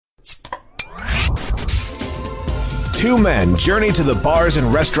Two men journey to the bars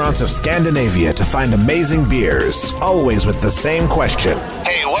and restaurants of Scandinavia to find amazing beers, always with the same question.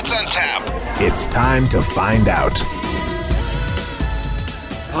 Hey, what's on tap? It's time to find out.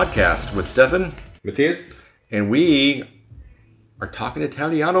 Podcast with Stefan, Matthias, and we are talking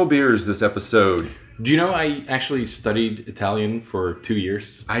Italiano beers this episode. do you know I actually studied Italian for 2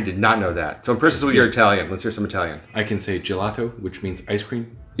 years? I did not know that. So impressed with your Italian. Let's hear some Italian. I can say gelato, which means ice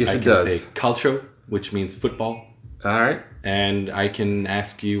cream. Yes, it does. does. I can say calcio, which means football. All right. And I can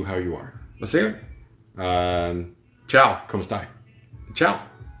ask you how you are. Let's hear it. Ciao. Come stai? Ciao.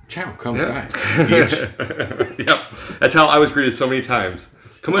 Ciao, come Yeah. stai? Bitch. Yep. That's how I was greeted so many times.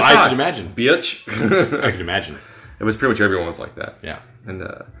 Come on, I could imagine. Bitch. I could imagine. It was pretty much everyone was like that. Yeah. And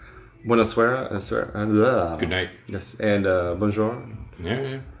buonasera. Good night. Yes. And bonjour.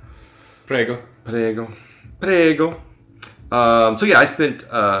 Yeah. Prego. Prego. So yeah, I spent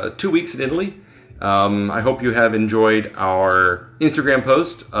 2 weeks in Italy. I hope you have enjoyed our Instagram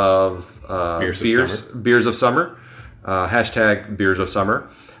post of beers of summer. Hashtag beers of summer.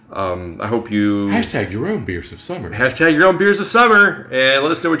 I hope you... Hashtag your own beers of summer. Hashtag your own beers of summer. And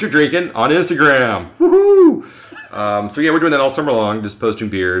let us know what you're drinking on Instagram. Woohoo! So yeah, we're doing that all summer long, just posting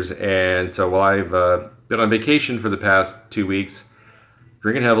beers. And so while I've been on vacation for the past 2 weeks,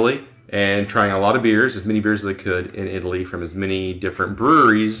 drinking heavily and trying a lot of beers, as many beers as I could in Italy from as many different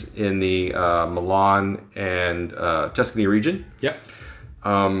breweries in the Milan and Tuscany region. Yep.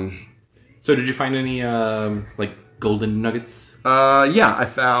 So did you find any like golden nuggets? Yeah, I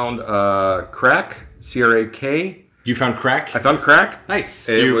found Crack, C-R-A-K. You found crack? I found Crack. Nice.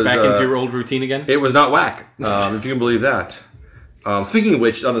 So you're back into your old routine again? It was not whack, if you can believe that. Speaking of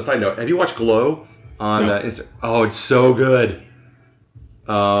which, on a side note, have you watched Glow on Instagram? Oh, it's so good.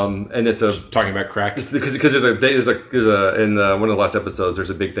 And it's talking about crack because there's a in one of the last episodes there's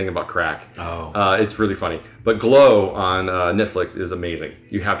a big thing about crack. Oh, it's really funny. But Glow on Netflix is amazing.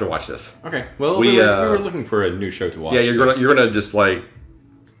 You have to watch this. Okay, well we were looking for a new show to watch. Yeah, you're gonna just like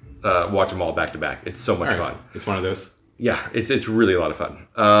watch them all back to back. It's so much fun. It's one of those. Yeah, it's really a lot of fun.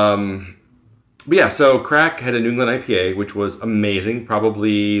 But yeah, so Crack had a New England IPA, which was amazing.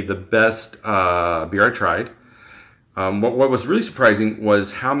 Probably the best beer I tried. What was really surprising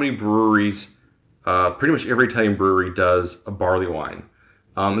was how many breweries, pretty much every Italian brewery does a barley wine.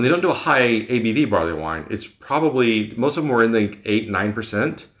 And they don't do a high ABV barley wine. It's probably, most of them were in the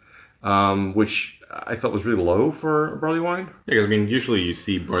 8-9%, which I thought was really low for a barley wine. Yeah, because I mean, usually you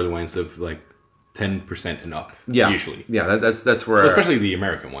see barley wines of like 10% and up. Yeah. Usually. Yeah, that's where... Especially the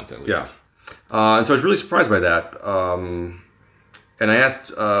American ones, at least. Yeah. And so I was really surprised by that. And I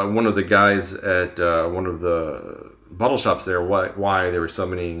asked one of the guys at one of the bottle shops there why there were so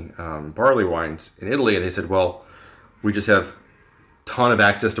many barley wines in Italy, and they said, well, we just have a ton of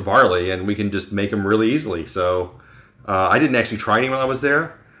access to barley and we can just make them really easily. So I didn't actually try any while I was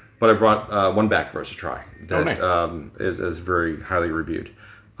there, but I brought one back for us to try that nice. is very highly reviewed.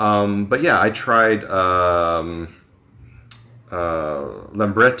 But yeah, I tried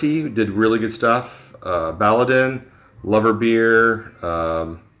Lambretti, did really good stuff. Baladin, Lover Beer,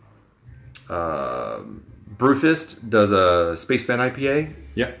 Brewfist does a Spaceman IPA,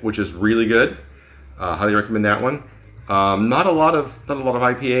 which is really good. Highly recommend that one. Not a lot of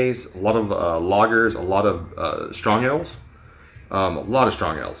IPAs, a lot of lagers, a lot of strong ales. A lot of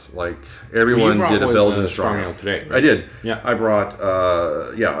strong ales. Like everyone did a Belgian strong ale today. Right? I did. Yeah. I brought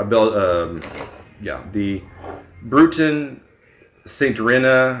the Bruton Saint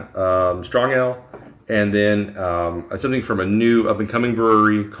Renna strong ale, and then something from a new up and coming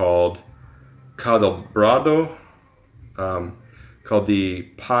brewery called Caldebrado, called the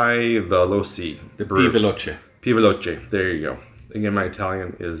Pi Veloce. The Pi Veloce. Pi Veloce. There you go. Again, my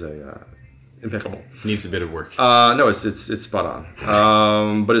Italian is impeccable. Needs a bit of work. No, it's spot on.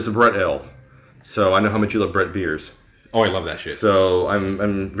 But it's a Brett ale, so I know how much you love Brett beers. Oh, I love that shit. So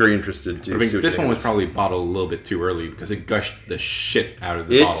I'm very interested to. I think this one was probably bottled a little bit too early because it gushed the shit out of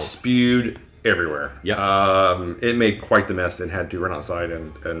the bottle. It spewed everywhere. Yeah. It made quite the mess and had to run outside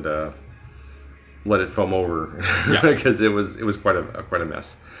and let it foam over because it was quite a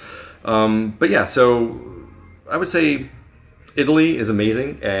mess. But yeah, so I would say Italy is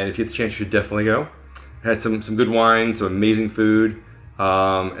amazing, and if you get the chance, you should definitely go. Had some good wine, some amazing food,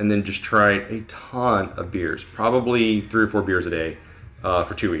 and then just tried a ton of beers, probably 3 or 4 beers a day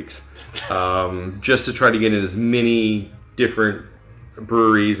for 2 weeks, just to try to get in as many different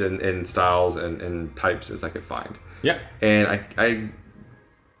breweries and styles and types as I could find. Yeah. And I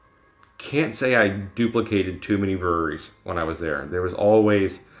can't say I duplicated too many breweries when I was there. There was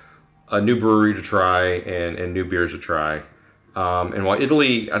always a new brewery to try and new beers to try. And while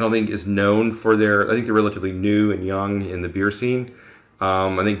Italy, I don't think is known for I think they're relatively new and young in the beer scene.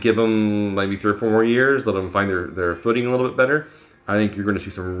 I think give them maybe 3 or 4 more years, let them find their footing a little bit better. I think you're going to see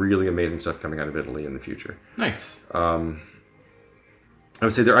some really amazing stuff coming out of Italy in the future. Nice. I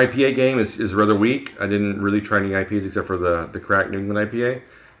would say their IPA game is rather weak. I didn't really try any IPAs except for the Crack New England IPA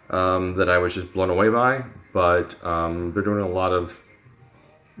that I was just blown away by. But they're doing a lot of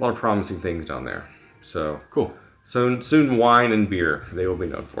promising things down there. So cool. So soon, wine and beer they will be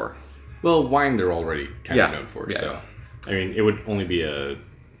known for. Well, wine they're already kind of known for. So I mean, it would only be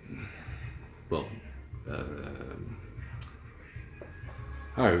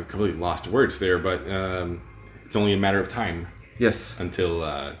I completely lost words there, but it's only a matter of time. Yes. Until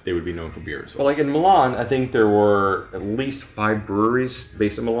they would be known for beer as well. Well, like in Milan, I think there were at least 5 breweries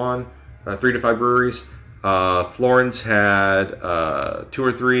based in Milan, 3 to 5 breweries. Florence had 2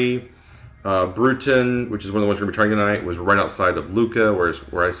 or 3. Bruton, which is one of the ones we're going to be trying tonight, was right outside of Lucca,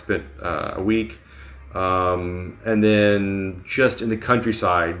 where I spent a week. And then just in the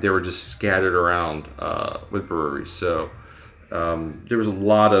countryside, they were just scattered around with breweries. So there was a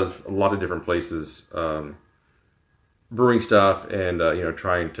lot of different places brewing stuff and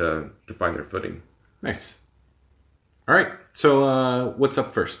trying to find their footing. Nice. All right. So what's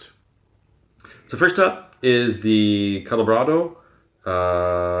up first? So first up is the Calabrado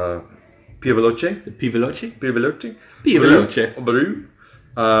Pia Veloce. Pia Veloce? Pia Veloce. Pia Veloce. Brew.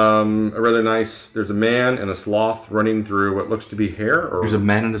 A rather nice. There's a man and a sloth running through what looks to be hair. There's a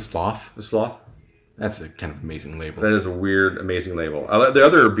man and a sloth. A sloth. That's a kind of amazing label. That is a weird, amazing label. The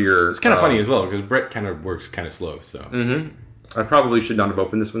other beer. It's kind of funny as well because Brett kind of works kind of slow. So. I probably should not have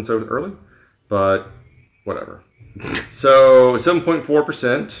opened this one so early, but whatever. So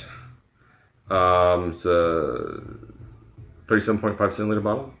 7.4%. It's a 37.5 centiliter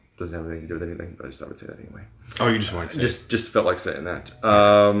bottle. Doesn't have anything to do with anything, but I just thought I would say that anyway. Oh, you just wanted to say Just felt like saying that.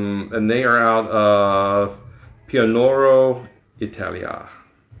 And they are out of Pianoro, Italia.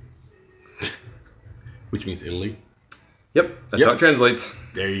 Which means Italy. Yep, that's how it translates.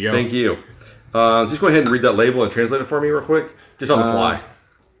 There you go. Thank you. So just go ahead and read that label and translate it for me real quick. Just on the fly.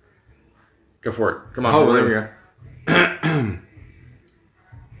 Go for it. Come on. Oh, there we go.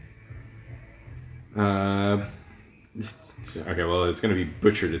 Okay, well, it's going to be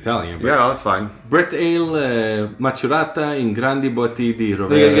butchered Italian. But yeah, that's fine. Brett Ale maturata in grandi botti di rovere. You're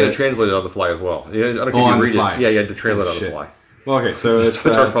going to get it translated on the fly as well. I don't care if you read it. Yeah, you had to translate it on the fly. Well, okay, so it's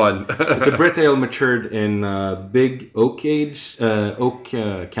fun. It's a Brett Ale matured in big oak casks,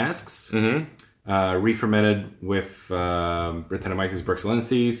 re-fermented with Brettanomyces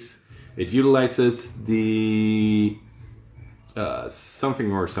bruxellensis. It utilizes the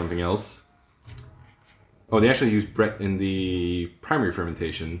something else. Oh, they actually use Brett in the primary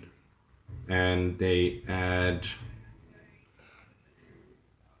fermentation, and they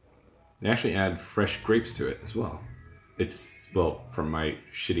actually add fresh grapes to it as well. It's, well, from my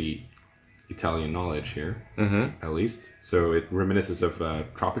shitty Italian knowledge here, at least. So it reminisces of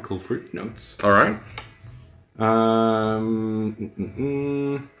tropical fruit notes. All right.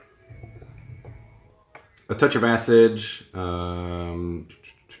 A touch of acid.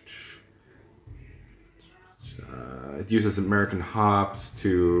 It uses American hops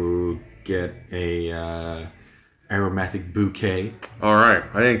to get a aromatic bouquet. All right.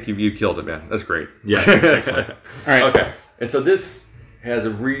 I think you killed it, man. That's great. Yeah, excellent. All right. Okay. And so this has a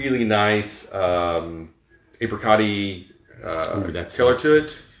really nice apricot-y color to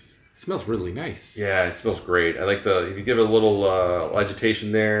it. Smells really nice. Yeah, it smells great. I like if you give it a little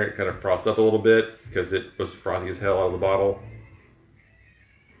agitation there, it kind of frosts up a little bit because it was frothy as hell out of the bottle.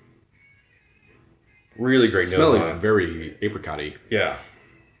 Really great nose on it. Smell is very apricot-y. Yeah.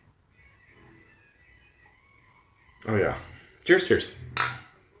 Oh, yeah. Cheers. Cheers.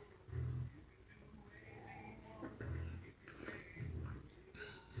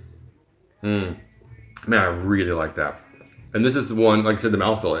 Man, I really like that. And this is the one, like I said, the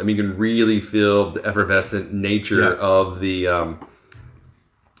mouthfeel. I mean, you can really feel the effervescent nature of the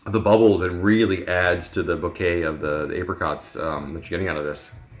bubbles, and really adds to the bouquet of the apricots that you're getting out of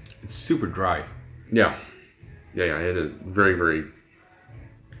this. It's super dry. Yeah. Yeah. It is very, very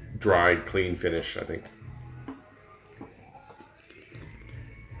dried, clean finish, I think.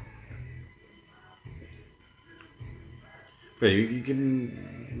 But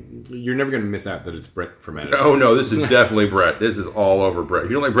you're never going to miss out that it's Brett fermented. Oh, no, this is definitely Brett. This is all over Brett.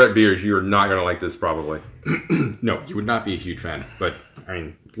 If you don't like Brett beers, you're not going to like this, probably. No, you would not be a huge fan. But, I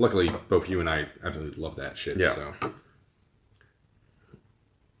mean, luckily, both you and I absolutely love that shit. Yeah. So.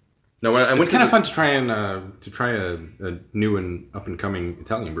 No, it's kind of fun to try a new and up and coming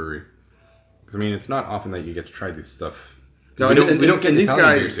Italian brewery. Because I mean, it's not often that you get to try this stuff. No, we don't get these Italian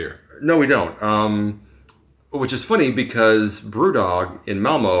guys beers here. No, we don't. Which is funny because BrewDog in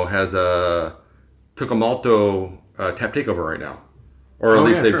Malmo has a Tokamalto tap takeover right now, or at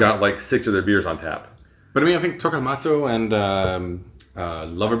least they've got like 6 of their beers on tap. But I mean, I think Tokamatsu and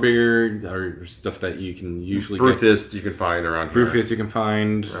Lover Beer are stuff that you can usually Brewfist you can find around here. Brewfist you can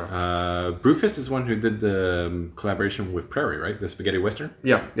find. Yeah. Brewfist is one who did the collaboration with Prairie, right? The spaghetti western.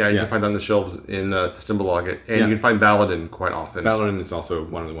 Yeah, you can find on the shelves in Systembolaget, and you can find Baladin quite often. Baladin is also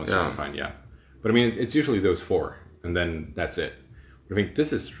one of the ones you can find. Yeah, but I mean, it's usually those 4, and then that's it. I think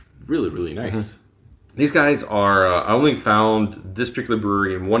this is really, really nice. Mm-hmm. These guys are. I only found this particular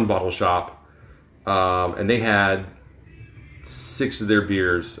brewery in one bottle shop. And they had 6 of their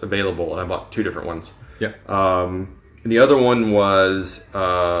beers available, and I bought 2 different ones. Yeah. And the other one was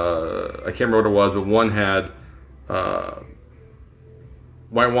I can't remember what it was, but one had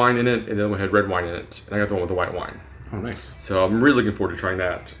white wine in it, and the other one had red wine in it. And I got the one with the white wine. Oh, nice. So I'm really looking forward to trying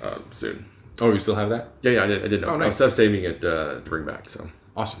that soon. Oh, you still have that? Yeah, I did know. Oh, nice. I was saving it to bring back. So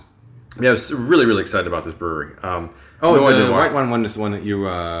awesome. Yeah, I was really, really excited about this brewery. The white wine one is the one that you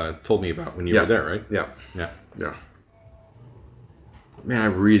told me about when you were there, right? Yeah. Yeah. Man, I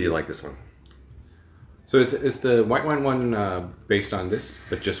really like this one. So is the white wine one based on this,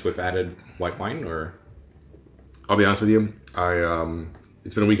 but just with added white wine, or? I'll be honest with you.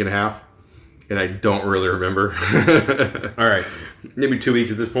 It's been a week and a half, and I don't really remember. All right. Maybe 2 weeks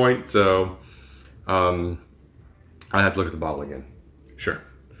at this point, so I'll have to look at the bottle again. Sure.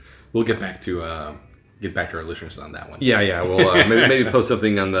 We'll get back to our listeners on that one. Yeah. We'll maybe post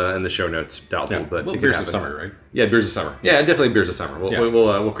something in the show notes. Doubtful, but beers of summer, right? Yeah, beers of summer. Yeah, definitely beers of summer.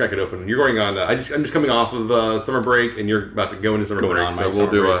 We'll crack it open. You're going on. I'm just coming off of summer break, and you're about to go into summer break. So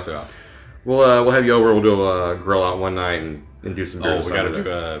we'll have you over. We'll do a grill out one night and do some beers. We got to do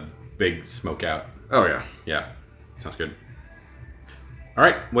a big smoke out. Oh yeah. Yeah, sounds good. All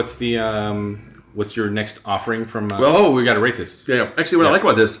right, what's your next offering from? We got to rate this. Yeah. Actually, what I like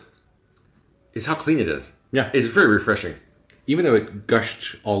about this is how clean it is. Yeah. It's very refreshing. Even though it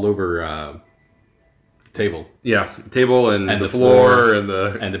gushed all over the table. Yeah, table and the floor and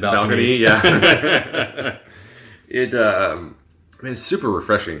the balcony. Yeah. It's super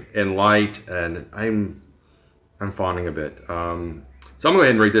refreshing and light, and I'm fawning a bit. So I'm going to go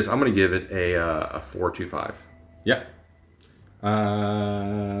ahead and rate this. I'm going to give it a 4.25. Yeah.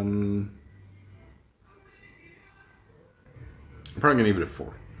 I'm probably going to give it a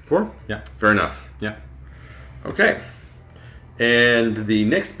 4. 4? Yeah. Fair enough. Yeah. Okay. And the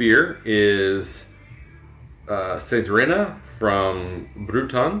next beer is Renna from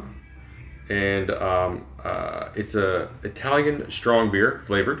Bruton. And it's a Italian strong beer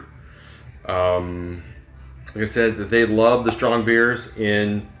flavored. Like I said, that they love the strong beers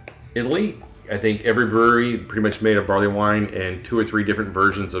in Italy. I think every brewery pretty much made a barley wine and 2 or 3 different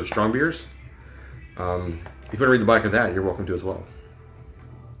versions of strong beers. If you want to read the back of that, you're welcome to as well.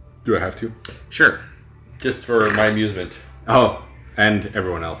 Do I have to? Sure. Just for my amusement. Oh, and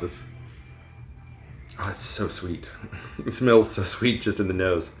everyone else's. Oh, it's so sweet. It smells so sweet just in the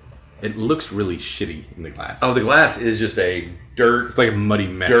nose. It looks really shitty in the glass. Oh, the glass is just a dirt... It's like a muddy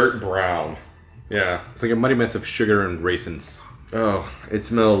mess. Dirt brown. Yeah. It's like a muddy mess of sugar and raisins. Oh, it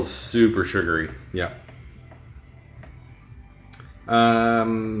smells super sugary. Yeah.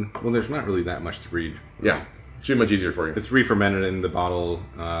 Well, there's not really that much to read. Yeah. Should be much easier for you. It's re-fermented in the bottle.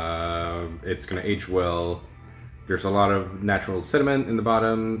 It's going to age well. There's a lot of natural sediment in the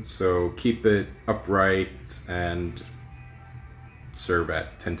bottom, so keep it upright and serve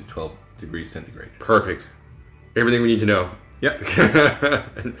at 10 to 12 degrees centigrade. Perfect. Everything we need to know. Yep.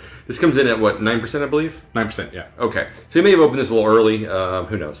 This comes in at what, 9%, I believe? 9%, yeah. Okay. So you may have opened this a little early.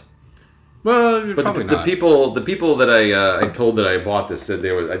 Who knows? Well, but probably not. The people that I told that I bought this said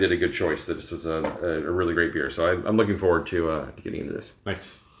I did a good choice. That this was a really great beer. So I'm looking forward to getting into this.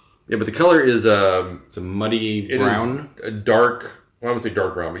 Nice. Yeah, but the color is it's a muddy brown. A dark. Well, I wouldn't say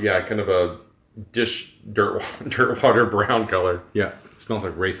dark brown, but yeah, kind of a dish dirt water brown color. Yeah, it smells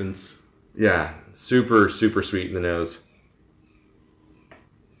like raisins. Yeah, super super sweet in the nose.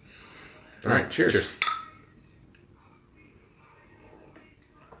 All right, cheers.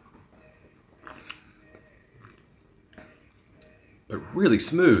 But really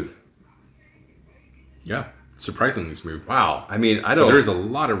smooth. Yeah, surprisingly smooth. Wow. I mean, I don't... But there is a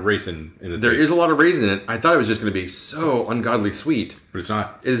lot of raisin in it. There is a lot of raisin in it. I thought it was just going to be so ungodly sweet. But it's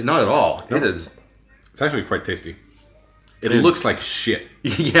not. It is not at all. No. It is... It's actually quite tasty. It looks like shit.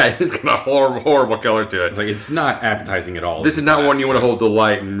 Yeah, it's got a horrible color to it. It's like, it's not appetizing at all. This is not one you want to hold the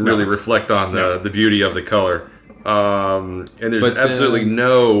light and really reflect on the beauty of the color. And there's absolutely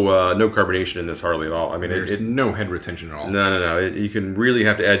no carbonation in this hardly at all. I mean, there's no head retention at all. No. You can really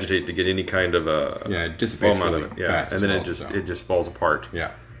have to agitate to get any kind of it dissipates really fast. And then it just falls apart.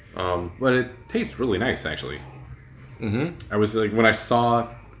 Yeah. But it tastes really nice, actually. I was like, when I saw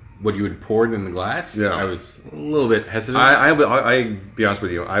what you had poured in the glass, I was a little bit hesitant. I be honest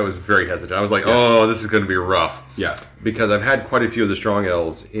with you, I was very hesitant. I was like, oh, this is going to be rough. Yeah. Because I've had quite a few of the strong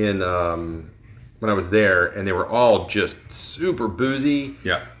ales in when I was there, and they were all just super boozy.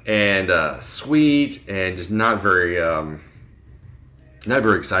 Yeah. And sweet, and just not very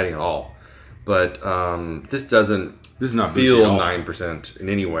exciting at all. But this doesn't This is not feel boozy at all. 9% in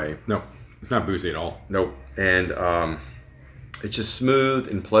any way. No, it's not boozy at all. Nope. And it's just smooth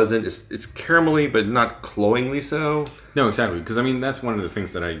and pleasant. It's caramelly, but not cloyingly so. No, exactly. Because, I mean, that's one of the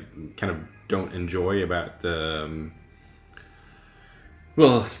things that I kind of don't enjoy about the,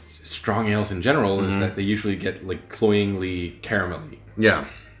 strong ales in general is that they usually get, like, cloyingly caramelly. Yeah.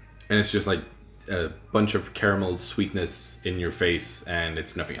 And it's just, like, a bunch of caramel sweetness in your face, and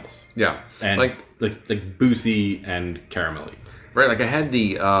it's nothing else. Yeah. And, like boozy and caramelly. Right, like I had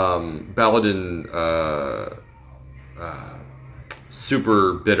the Baladin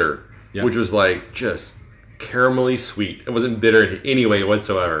super bitter, which was like just caramelly sweet. It wasn't bitter in any way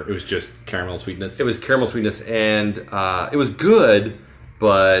whatsoever. It was just caramel sweetness. It was caramel sweetness, and it was good,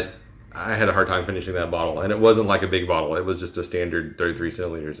 but I had a hard time finishing that bottle. And it wasn't like a big bottle. It was just a standard 33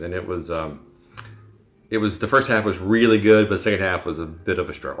 centiliters, and it was the first half was really good, but the second half was a bit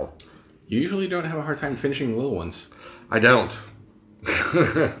of a struggle. You usually don't have a hard time finishing the little ones. I don't.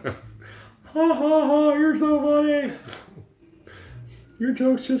 Ha ha ha, you're so funny. Your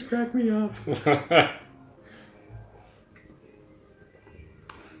jokes just crack me up.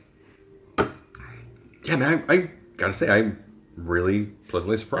 Yeah, man, I gotta say, I'm really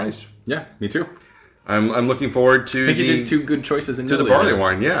pleasantly surprised. Yeah, me too. I'm looking forward to I think you did two good choices in the barley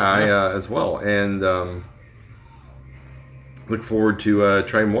wine, I as well, and look forward to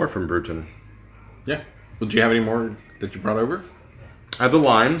trying more from Bruton. Yeah. Well, do you have any more that you brought over? I have the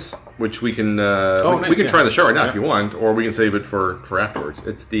limes, which we can nice, we can try the show right now if you want, or we can save it for afterwards.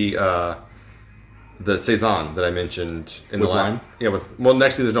 It's the saison that I mentioned in with the lime. Yeah,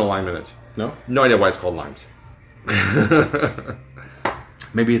 actually there's no lime in it. No. No idea why it's called limes.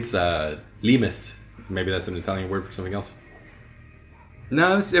 Maybe it's limes. Maybe that's an Italian word for something else.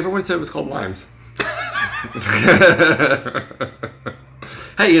 No, everyone said it was called limes.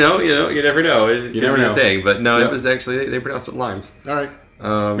 Hey, you never know. It could be a thing, but no, it was actually they pronounced it limes. All right.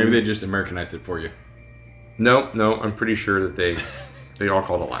 Maybe they just Americanized it for you. No, I'm pretty sure that they all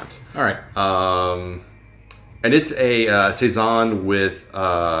called it limes. All right. And it's a saison with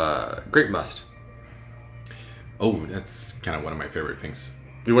grape must. Oh, that's kind of one of my favorite things.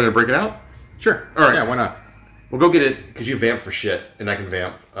 You want to break it out? Sure. All right. Yeah, why not? We'll go get it because you vamp for shit, and I can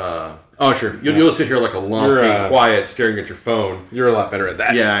vamp. Oh, sure. You'll sit here like a lump, being quiet, staring at your phone. You're a lot better at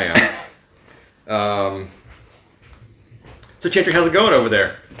that. Yeah, I am. So, Chantry, how's it going over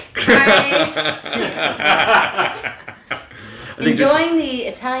there? Hi. Enjoying the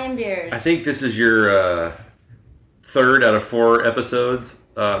Italian beers. I think this is your third out of 4 episodes,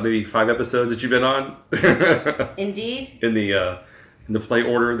 maybe 5 episodes that you've been on. Indeed. In the play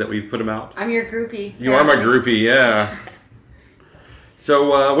order that we've put them out. I'm your groupie. You are my groupie, yeah.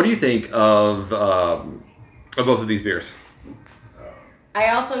 So, what do you think of both of these beers? I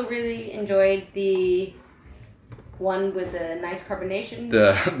also really enjoyed the one with the nice carbonation.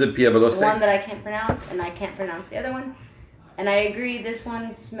 The Veloce. The one that I can't pronounce, and I can't pronounce the other one. And I agree, this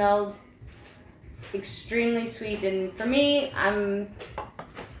one smelled extremely sweet. And for me, I'm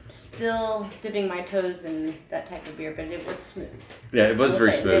still dipping my toes in that type of beer, but it was smooth. Yeah, it was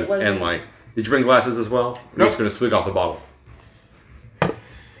very smooth. And did you bring glasses as well? We're just going to swig off the bottle.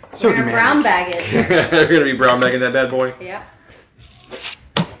 So we're going to brown bag it. We're going to be brown bagging that bad boy? Yeah.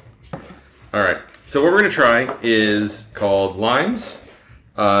 All right. So what we're going to try is called Limes.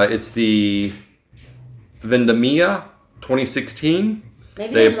 It's the Vendemmia 2016.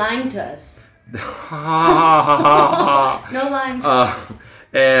 Maybe they lied to us. No limes.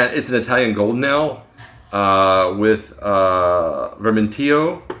 And it's an Italian golden ale with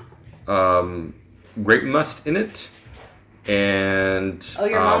Vermentino grape must in it. And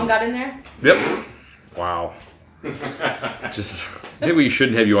your mom got in there? Yep. Wow. Just maybe we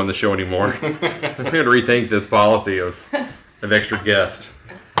shouldn't have you on the show anymore. I'm going to rethink this policy of extra guest.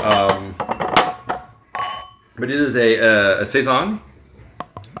 But it is a saison.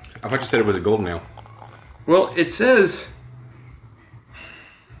 I thought you said it was a golden ale. Well, it says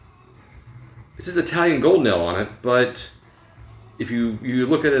Italian golden ale on it, but if you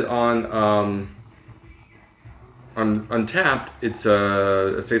look at it on On Untapped, it's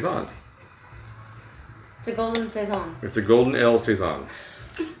a saison. It's a golden saison. It's a golden ale saison.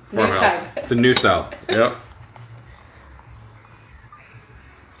 Farmhouse. It's a new style. Yep.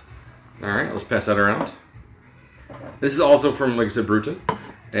 All right, let's pass that around. This is also from, like I said, Bruton.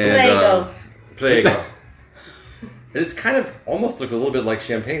 And, Prego. This kind of almost looks a little bit like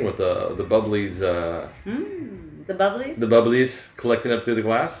champagne with the bubblies. The bubblies? The bubblies collecting up through the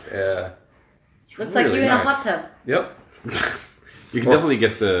glass. Looks really like you in nice. a hot tub. Yep. You can definitely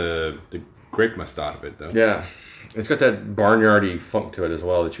get the grape must out of it, though. Yeah. It's got that barnyardy funk to it as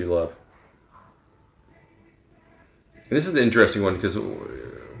well that you love. And this is the interesting one because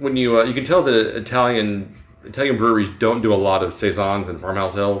when you can tell that Italian breweries don't do a lot of saisons and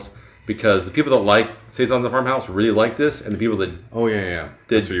farmhouse ales because the people that like saisons and farmhouse really like this, and the people that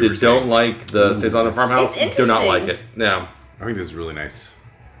that don't like the saison and farmhouse do not like it. Yeah. I think this is really nice.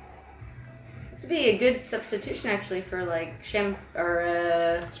 This would be a good substitution actually for like sparkling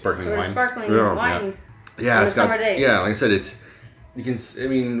sort wine. of sparkling Yeah. wine. Yeah, on it's a summer got. day. Yeah, like I said, you can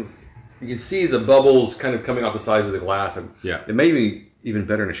see the bubbles kind of coming off the sides of the glass, and Yeah. it may be even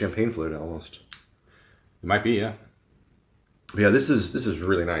better in a champagne flute almost. It might be, yeah. But yeah, this is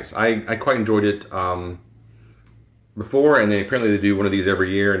really nice. I quite enjoyed it before, and apparently they do one of these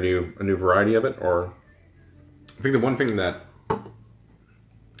every year, a new variety of it. Or I think the one thing that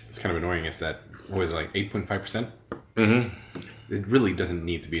is kind of annoying is that what is it, like 8.5%? Mm-hmm. It really doesn't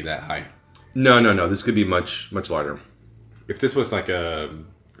need to be that high. No. This could be much lighter. If this was like a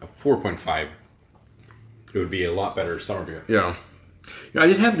 4.5, it would be a lot better summer beer. Yeah. I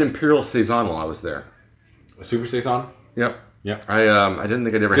did have an Imperial Saison while I was there. A super saison? Yep. Yep. I didn't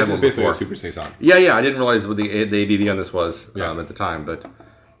think I'd ever This had is one basically before. a super saison. Yeah. I didn't realize what the ABV on this was Yeah. at the time, but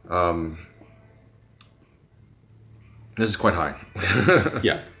this is quite high.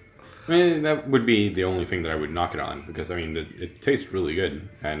 Yeah. I mean, that would be the only thing that I would knock it on because, I mean, it tastes really good.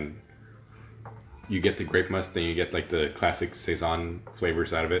 And you get the grape must and you get like the classic saison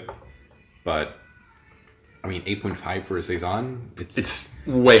flavors out of it. But, I mean, 8.5 for a saison, It's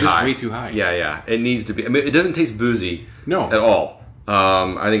way just high. way too high. Yeah. It needs to be. I mean, it doesn't taste boozy No. at all.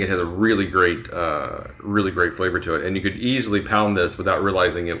 I think it has a really great flavor to it, and you could easily pound this without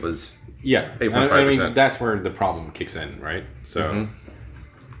realizing it was. Yeah. 8.5%. I mean, that's where the problem kicks in, right? So, Mm-hmm.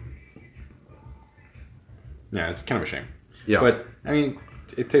 yeah, it's kind of a shame. Yeah. But, I mean,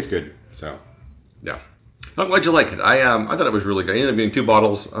 it tastes good, so. Yeah. I'm glad you like it. I thought it was really good. I ended up getting 2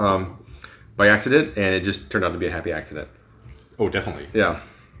 bottles by accident, and it just turned out to be a happy accident. Oh, definitely. Yeah.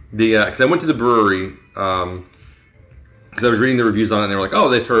 Because I went to the brewery because I was reading the reviews on it, and they were like, "Oh,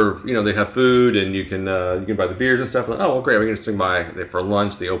 they serve, they have food, and you can buy the beers and stuff." Like, oh, well, great. We're gonna swing by for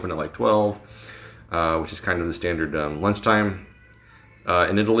lunch. They open at like 12, which is kind of the standard lunchtime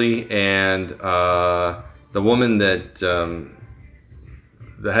in Italy. And the woman that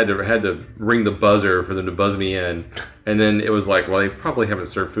had to ring the buzzer for them to buzz me in, and then it was like, well, they probably haven't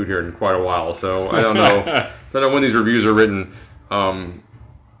served food here in quite a while, so I don't know. I don't know when these reviews are written.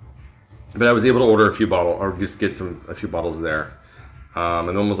 But I was able to order a few bottles, or just get a few bottles there. And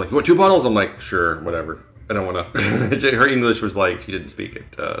the woman was like, "You want 2 bottles?" I'm like, "Sure, whatever. I don't want to." Her English was like, she didn't speak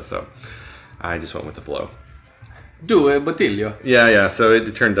it, so I just went with the flow. Due bottiglie. Yeah. So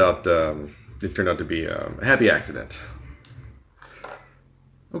it turned out to be a happy accident.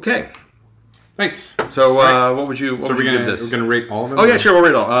 Okay. Nice. So what would you give this? We're gonna rate all of them? Oh yeah, sure. We'll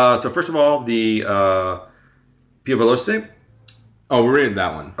rate all. So first of all, the Pia Veloce. Oh, we rated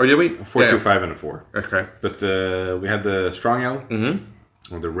that one. Or did we? 4.25 and a 4. Okay. But we had the strong ale,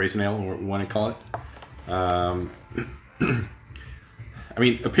 Mm-hmm. or the raisin ale, or what you want to call it. I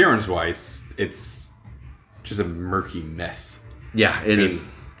mean, appearance-wise, it's just a murky mess. Yeah, it is.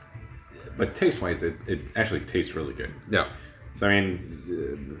 But taste-wise, it actually tastes really good. Yeah. So I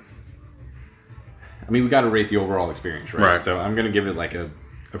mean, we got to rate the overall experience, right? Right. So I'm gonna give it like a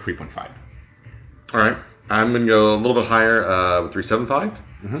 3.5. All right. I'm going to go a little bit higher with 3.75.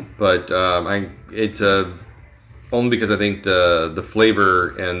 Mm-hmm. But it's only because I think the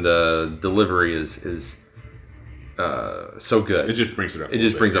flavor and the delivery is so good. It just brings it up. It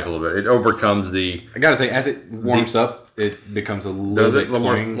just brings up a little bit. It overcomes the. I gotta say, as it warms up, it becomes a little bit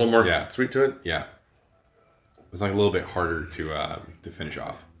cloying. A little more sweet to it? Yeah. It's like a little bit harder to finish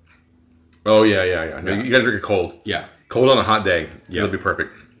off. Oh, yeah. No, you got to drink it cold. Yeah. Cold on a hot day. Yeah. It'll be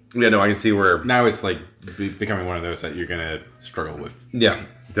perfect. Yeah, no, I can see where. Now it's like becoming one of those that you're gonna struggle with. Yeah,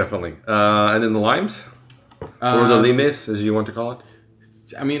 definitely. And then the limes, or the limes, as you want to call it.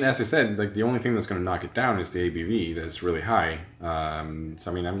 I mean, as I said, like the only thing that's gonna knock it down is the ABV that's really high. So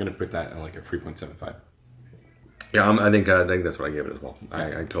I mean, I'm gonna put that at like a 3.75. Yeah, I think that's what I gave it as well.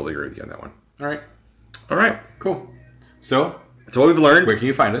 I totally agree with you on that one. All right. All right. Cool. So what we've learned. where can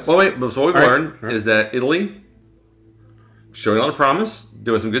you find us? Well, wait. So what we've learned is that Italy showing a lot of promise,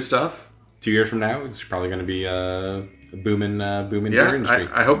 doing some good stuff. 2 years from now, it's probably going to be a booming beer industry.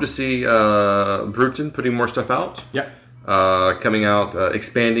 I hope to see Bruton putting more stuff out. Yeah. Coming out,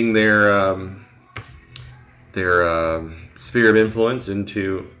 expanding their sphere of influence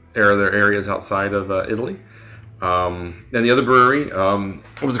into their areas outside of Italy. And the other brewery,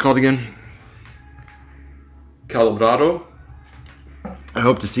 what was it called again? Calabrado. I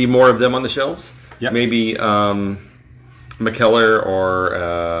hope to see more of them on the shelves. Yep. Maybe McKellar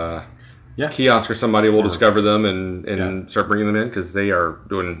or Kiosk or somebody will discover them and start bringing them in because they are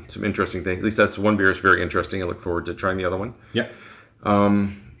doing some interesting things. At least that's one beer is very interesting. I look forward to trying the other one. Yep.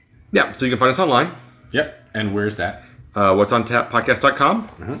 So you can find us online. Yep. And where's that? What's on tap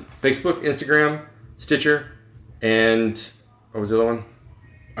podcast.com, Facebook, Instagram, Stitcher, and what was the other one?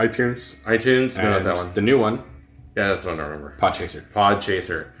 iTunes. No, not that one. The new one. Yeah, that's what I don't remember.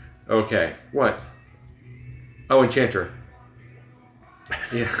 Podchaser. Okay. What? Oh, Enchanter.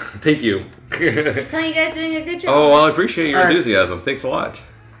 Yeah. Thank you. Just telling you guys doing a good job. Oh, well, I appreciate your enthusiasm. Thanks a lot.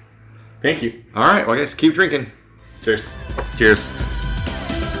 Thank you. All right. Well, I guess keep drinking. Cheers. Cheers.